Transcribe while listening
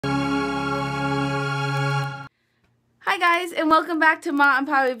Hi guys, and welcome back to Ma and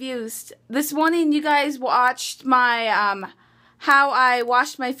Pa Reviews. This morning you guys watched my how I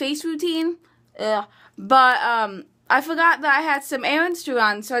washed my face routine. But I forgot that I had some errands to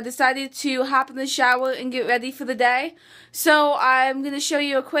run, so I decided to hop in the shower and get ready for the day. So I'm going to show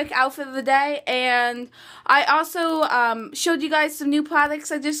you a quick outfit of the day, and I also showed you guys some new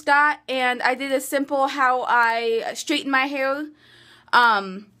products I just got, and I did a simple how I straighten my hair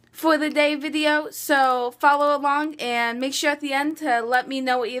for the day video, so follow along and make sure at the end to let me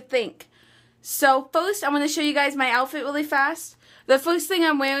know what you think. So first, I'm going to show you guys my outfit really fast. The first thing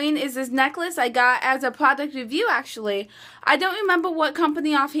I'm wearing is this necklace I got as a product review, actually. I don't remember what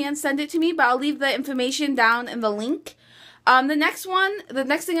company offhand sent it to me, but I'll leave the information down in the link. The next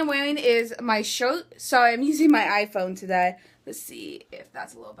thing I'm wearing is my shirt. Sorry, I'm using my iPhone today. Let's see if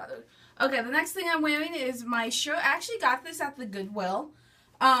that's a little better. Okay, the next thing I'm wearing is my shirt. I actually got this at the Goodwill.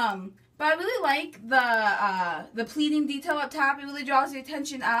 But I really like the pleating detail up top. It really draws the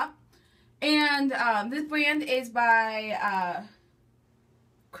attention up. And this brand is by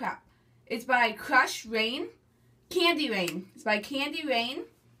it's by Crush Rain, Candy Rain. It's by Candy Rain,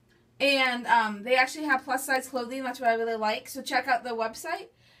 and they actually have plus size clothing. That's what I really like. So check out their website.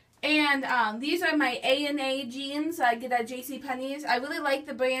 And these are my A&A jeans I get at JCPenney's. I really like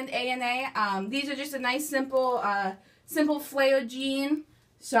the brand A&A. These are just a nice simple flare jean.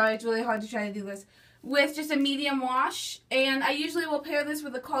 Sorry, it's really hard to try to do this. With just a medium wash. And I usually will pair this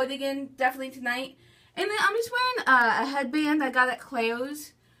with a cardigan, definitely tonight. And then I'm just wearing a headband I got at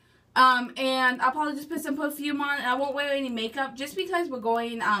Claire's. And I'll probably just put some perfume on. And I won't wear any makeup just because we're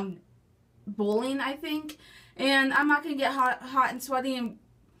going bowling, I think. And I'm not going to get hot and sweaty. And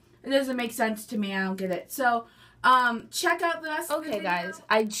it doesn't make sense to me. I don't get it. So, check out the rest of the video. Okay, guys.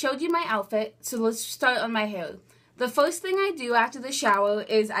 I showed you my outfit. So let's start on my hair. The first thing I do after the shower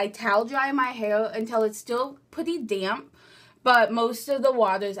is I towel dry my hair until it's still pretty damp, but most of the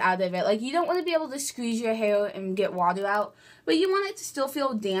water's out of it. Like, you don't want to be able to squeeze your hair and get water out, but you want it to still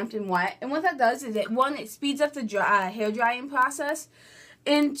feel damp and wet. And what that does is, it speeds up the hair drying process,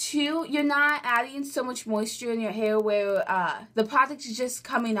 and two, you're not adding so much moisture in your hair where the product is just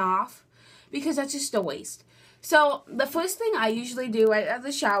coming off, because that's just a waste. So the first thing I usually do right after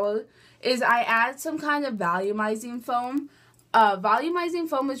the shower is I add some kind of volumizing foam. Volumizing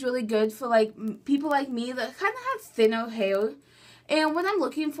foam is really good for people like me that kind of have thinner hair. And what I'm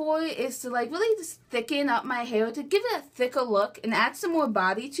looking for is to really just thicken up my hair to give it a thicker look and add some more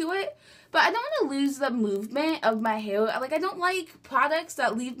body to it. But I don't want to lose the movement of my hair. I don't like products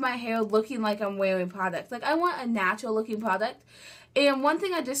that leave my hair looking like I'm wearing product. I want a natural looking product. And one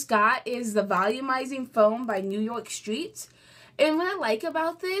thing I just got is the volumizing foam by New York Streets. And what I like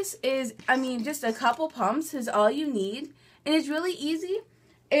about this is, just a couple pumps is all you need. And it's really easy.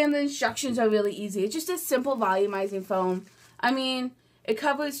 And the instructions are really easy. It's just a simple volumizing foam. It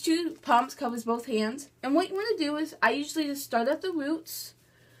covers 2 pumps, covers both hands. And what you want to do is, I usually just start at the roots.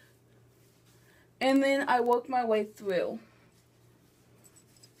 And then I work my way through.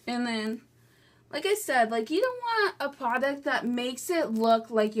 And then, like I said, you don't want a product that makes it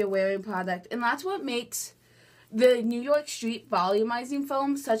look like you're wearing product. And that's what makes the New York Street volumizing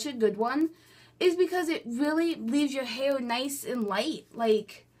foam such a good one, is because it really leaves your hair nice and light.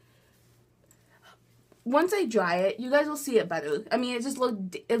 Once I dry it, you guys will see it better. It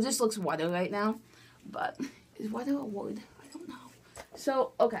just looks wetter right now. But is wetter a word? I don't know.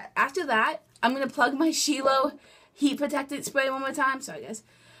 So, okay, after that, I'm going to plug my Shielo Heat Protectant spray one more time. Sorry, guys.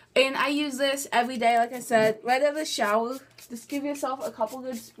 And I use this every day, like I said, right out of the shower. Just give yourself a couple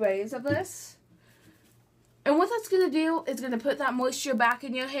good sprays of this. And what that's going to do is going to put that moisture back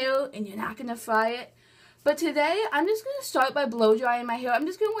in your hair, and you're not going to fry it. But today, I'm just going to start by blow drying my hair. I'm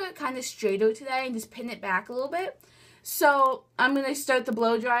just going to wear it kind of straighter today and just pin it back a little bit. So, I'm going to start the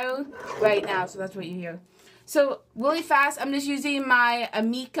blow dryer right now, so that's what you hear. So, really fast, I'm just using my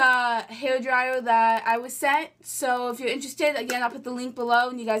Amika hair dryer that I was sent. So, if you're interested, again, I'll put the link below,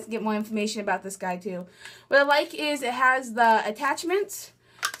 and you guys can get more information about this guy, too. What I like is it has the attachments,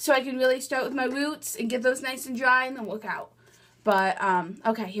 so I can really start with my roots and get those nice and dry and then work out. But,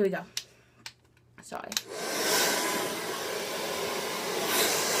 okay, here we go. Sorry.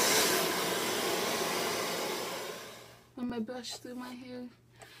 Run my brush through my hair.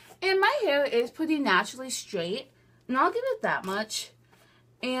 And my hair is pretty naturally straight, and I'll give it that much.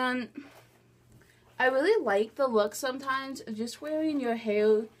 And I really like the look sometimes of just wearing your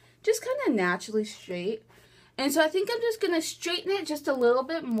hair just kind of naturally straight. And so I think I'm just going to straighten it just a little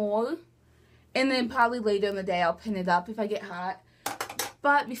bit more. And then probably later in the day I'll pin it up if I get hot.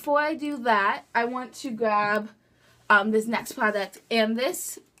 But before I do that, I want to grab this next product. And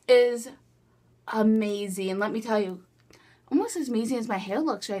this is amazing. Let me tell you, almost as amazing as my hair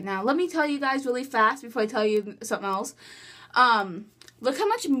looks right now. Let me tell you guys really fast before I tell you something else. Look how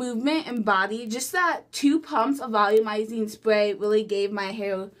much movement and body, just that 2 pumps of volumizing spray really gave my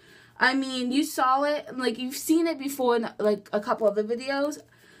hair. I mean, you saw it, like, you've seen it before in, like, a couple other videos.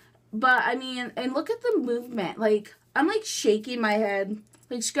 But, I mean, and look at the movement. Like, I'm, like, shaking my head,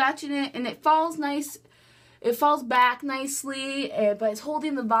 like, scratching it, and it falls nice. It falls back nicely, but it's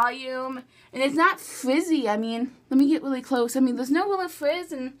holding the volume. And it's not frizzy. I mean, let me get really close. I mean, there's no real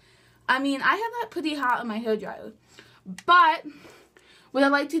frizz, and, I mean, I have that pretty hot on my hairdryer. But what I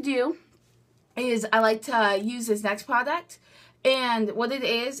like to do is I like to use this next product. And what it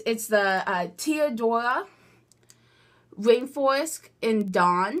is, it's the Teadora Rainforest in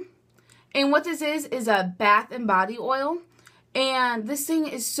Dawn. And what this is a bath and body oil. And this thing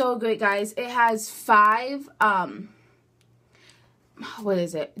is so great, guys. It has 5,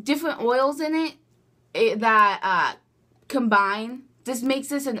 different oils in it that combine. This makes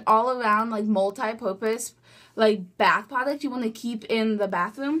this an all-around, like, multi-purpose, like, bath product you want to keep in the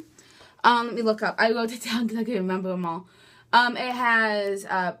bathroom. Let me look up. I wrote it down because I can't remember them all. It has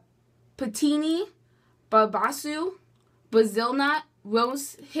patini, barbasu, Brazil nut,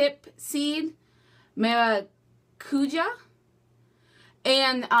 rose hip seed, maracuja,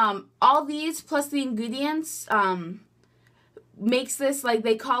 and all these plus the ingredients makes this, like,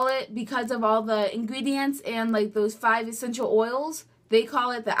 they call it, because of all the ingredients and, like, those 5 essential oils, they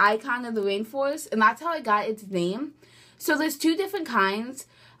call it the icon of the rainforest, and that's how it got its name. So there's 2 different kinds.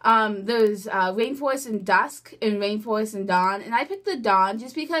 There's Rainforest in Dusk and Rainforest in Dawn, and I picked the Dawn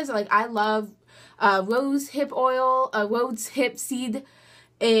just because, like, I love rose hip oil, rose hip seed,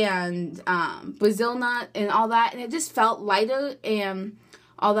 and Brazil nut and all that, and it just felt lighter and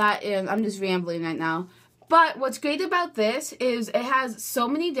all that, and I'm just rambling right now. But what's great about this is it has so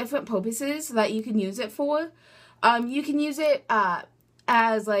many different purposes that you can use it for. You can use it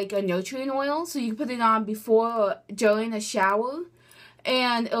as, like, a nurturing oil, so you can put it on before or during a shower,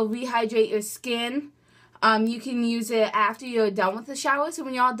 and it'll rehydrate your skin. You can use it after you're done with the shower, so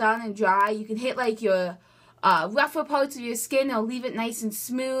when you're all done and dry, you can hit, like, your rougher parts of your skin. It'll leave it nice and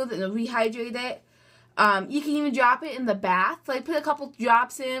smooth, and it'll rehydrate it. You can even drop it in the bath, like, put a couple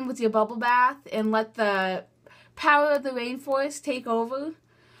drops in with your bubble bath and let the power of the rainforest take over.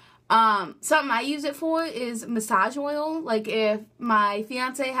 Something I use it for is massage oil. Like, if my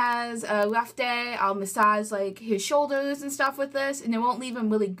fiance has a rough day, I'll massage, like, his shoulders and stuff with this, and it won't leave him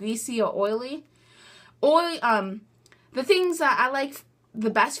really greasy or oily. Or, the things that I like the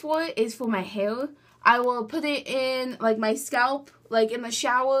best for it is for my hair. I will put it in, like, my scalp, like, in the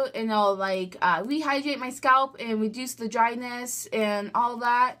shower, and I'll, like, rehydrate my scalp and reduce the dryness and all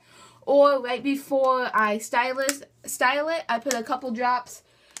that. Or right before I style it, I put a couple drops.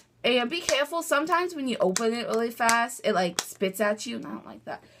 And be careful, sometimes when you open it really fast, it, like, spits at you, and I don't like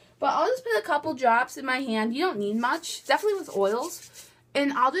that. But I'll just put a couple drops in my hand. You don't need much, definitely with oils.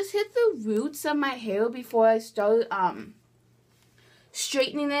 And I'll just hit the roots of my hair before I start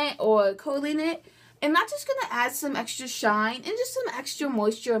straightening it or curling it. And that's just going to add some extra shine and just some extra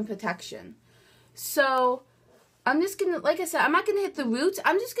moisture and protection. So I'm just going to, like I said, I'm not going to hit the roots.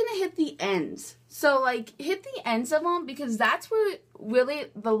 I'm just going to hit the ends. So, like, hit the ends of them, because that's where really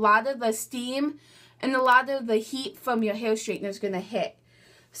a lot of the steam and a lot of the heat from your hair straightener is going to hit.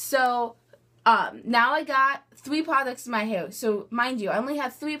 So, now I got 3 products in my hair. So, mind you, I only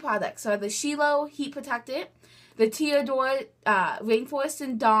have 3 products. So, I have the Shielo Heat Protectant, the Teadora Rainforest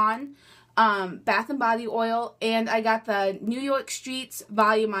in Dawn Bath and Body Oil, and I got the New York Streets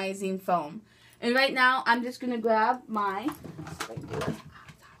Volumizing Foam. And right now, I'm just going to grab my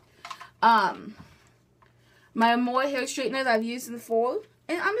more hair straightener that I've used before,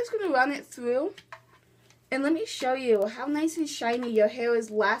 and I'm just going to run it through. And let me show you how nice and shiny your hair is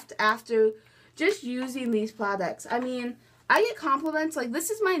left after just using these products. I mean, I get compliments, like, this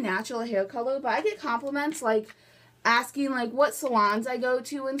is my natural hair color, but I get compliments, like, asking, like, what salons I go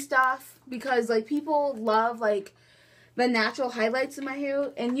to and stuff, because, like, people love, like, the natural highlights in my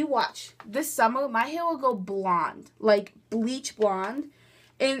hair. And you watch, this summer, my hair will go blonde, like, bleach blonde,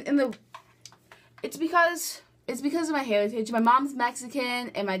 and it's because of my heritage. My mom's Mexican,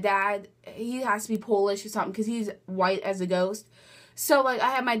 and my dad, he has to be Polish or something, because he's white as a ghost. So, like,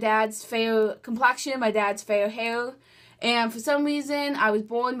 I have my dad's fair complexion, my dad's fair hair, and for some reason, I was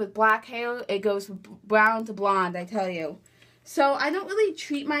born with black hair. It goes from brown to blonde, I tell you. So, I don't really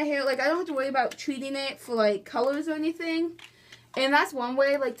treat my hair, like, I don't have to worry about treating it for, like, colors or anything. And that's one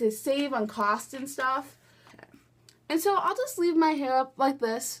way, like, to save on cost and stuff. And so, I'll just leave my hair up like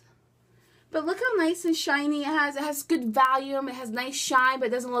this. But look how nice and shiny it has. It has good volume. It has nice shine, but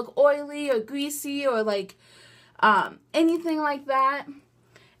it doesn't look oily or greasy or, like, anything like that.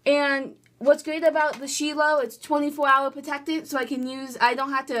 And what's great about the Shielo, it's 24-hour protectant, so I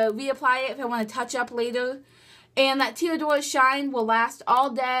don't have to reapply it if I want to touch up later. And that Teadora shine will last all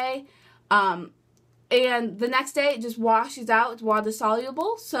day. And the next day it just washes out. It's water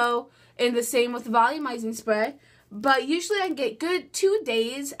soluble. So, and the same with the volumizing spray. But usually I can get good 2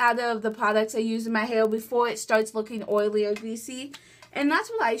 days out of the products I use in my hair before it starts looking oily or greasy. And that's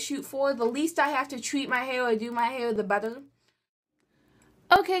what I shoot for. The least I have to treat my hair or do my hair, the better.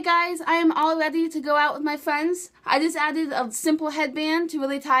 Okay guys, I am all ready to go out with my friends. I just added a simple headband to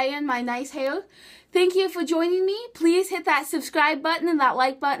really tie in my nice hair. Thank you for joining me. Please hit that subscribe button and that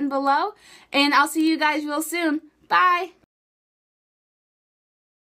like button below. And I'll see you guys real soon. Bye!